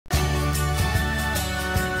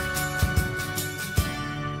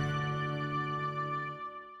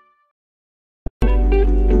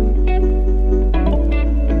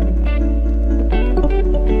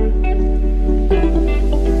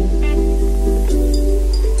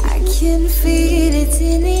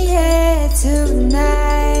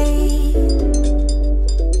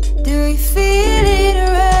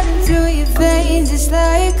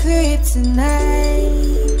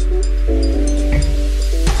kryptonite.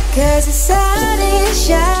 'Cause the sun is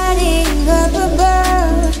shining up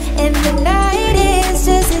above, and the night is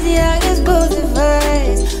just as young as both of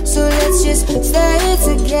us. So let's just stay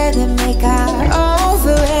together, make our own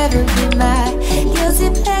forever. Be my guilty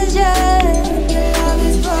pleasure. Your love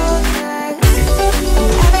is both nights.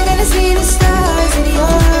 Am I gonna see the stars in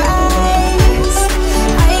your eyes?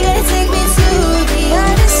 Are you gonna take me to the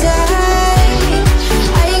other side?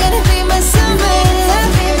 Are you gonna be my summer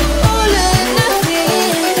loving, all or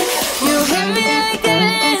nothing? You hit me like a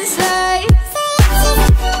landslide.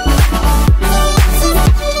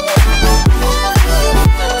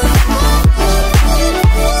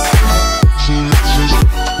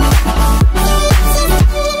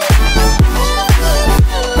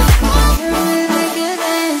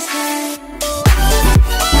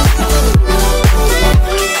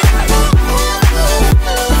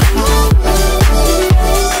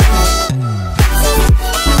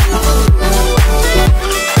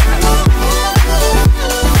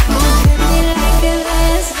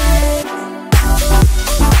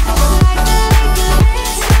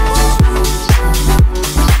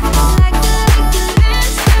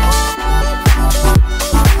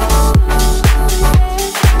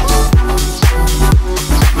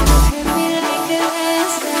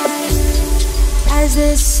 As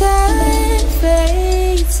the sun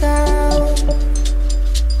fades out,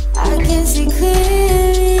 I can see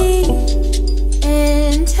clearly,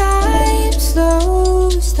 and time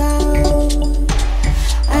slows down.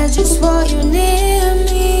 I just want you near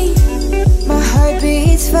me. My heart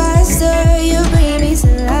beats faster, you bring me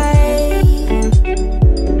to life.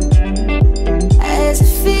 As I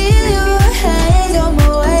feel your hands on my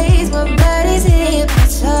waist, my body's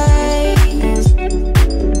hypnotized.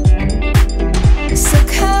 So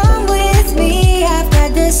come with me, I've got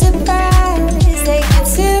the surprise. Take you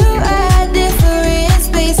to a different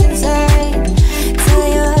space and time. Tell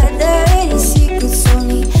your dirty secrets,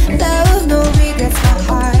 only love, no regrets. My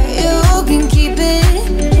heart, you can keep it.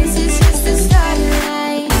 This is just the starting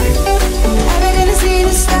line. Am I gonna see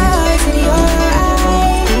the stars in your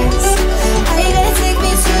eyes? Are you gonna take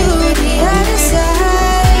me to the other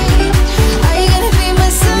side? Are you gonna be my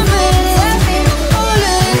summer loving, all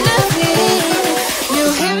or nothing? You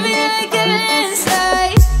hit me like a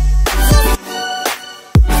landslide.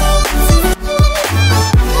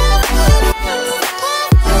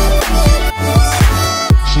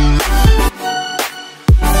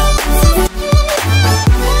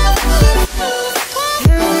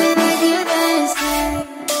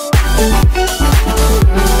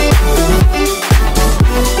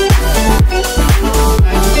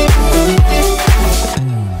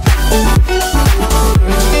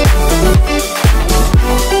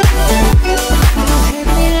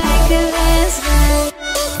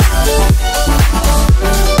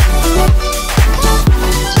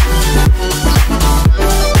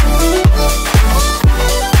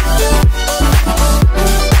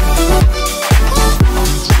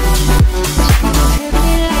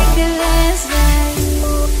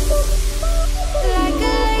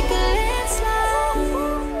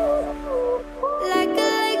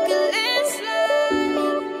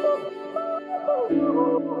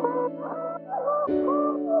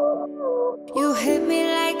 You hit me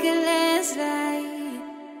like a landslide.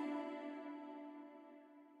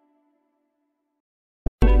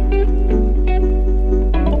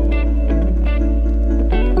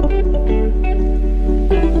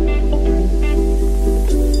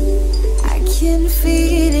 I can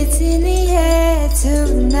feel it in the air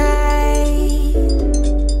tonight.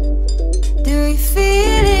 Do you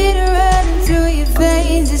feel it running through your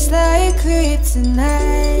veins? It's like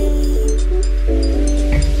kryptonite.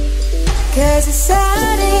 'Cause the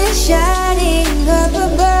sun is shining up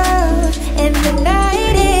above, and the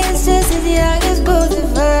night is just as young as both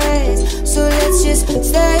of us. So let's just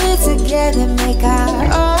stay together, make our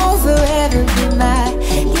own forever. Be my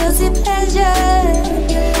guilty pleasure.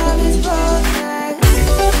 Your love is both nights.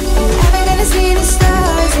 Am I gonna see the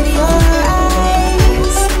stars in your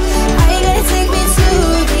eyes? Are you gonna take me to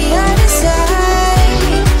the other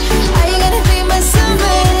side? Are you gonna be my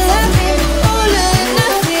summer loving, all or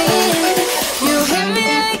nothing? You hit me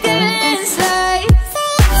like a landslide.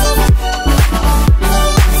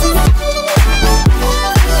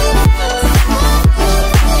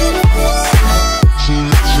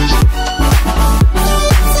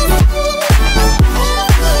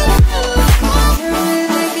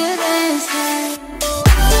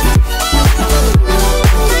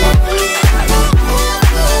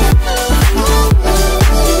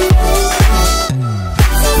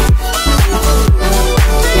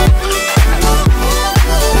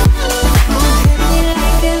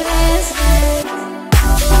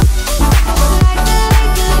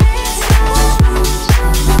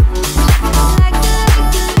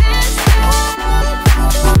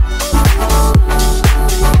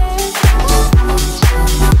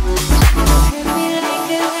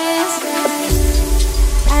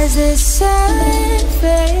 As the sun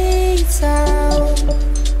fades out,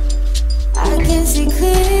 I can see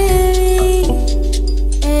clearly,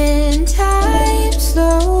 and time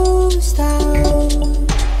slows down.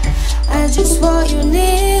 I just want you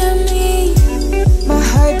near me. My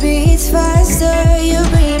heart beats faster, you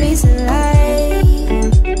bring me to life.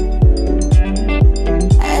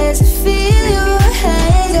 As I feel your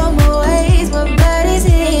hands on my waist, my body's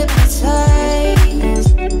hypnotized.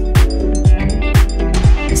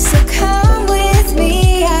 So come with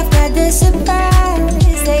me, I've got the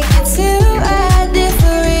surprise. Take you to a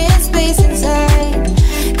different space and time.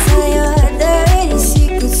 Tell your dirty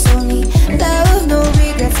secrets, only love, no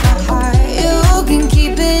regrets. My heart, you can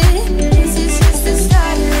keep it. This is just the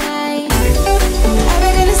starting line. Am I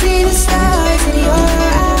gonna see the stars in your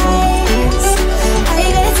eyes? Are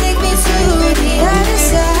you gonna take me to the other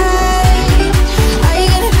side? Are you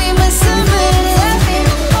gonna be my summer loving,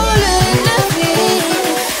 all or nothing?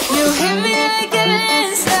 You hit me like a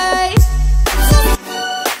landslide.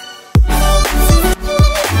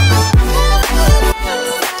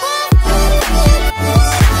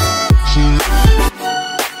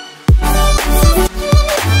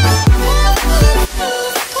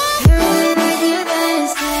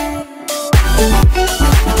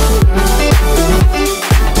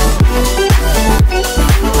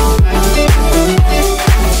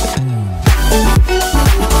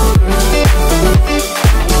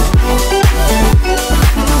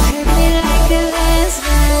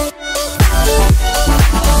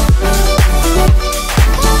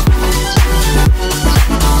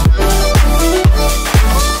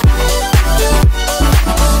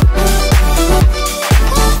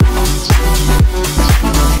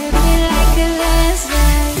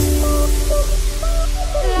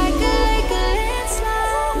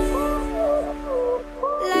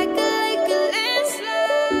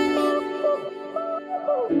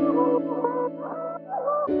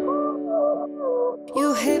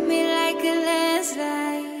 You hit me like a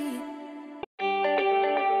landslide.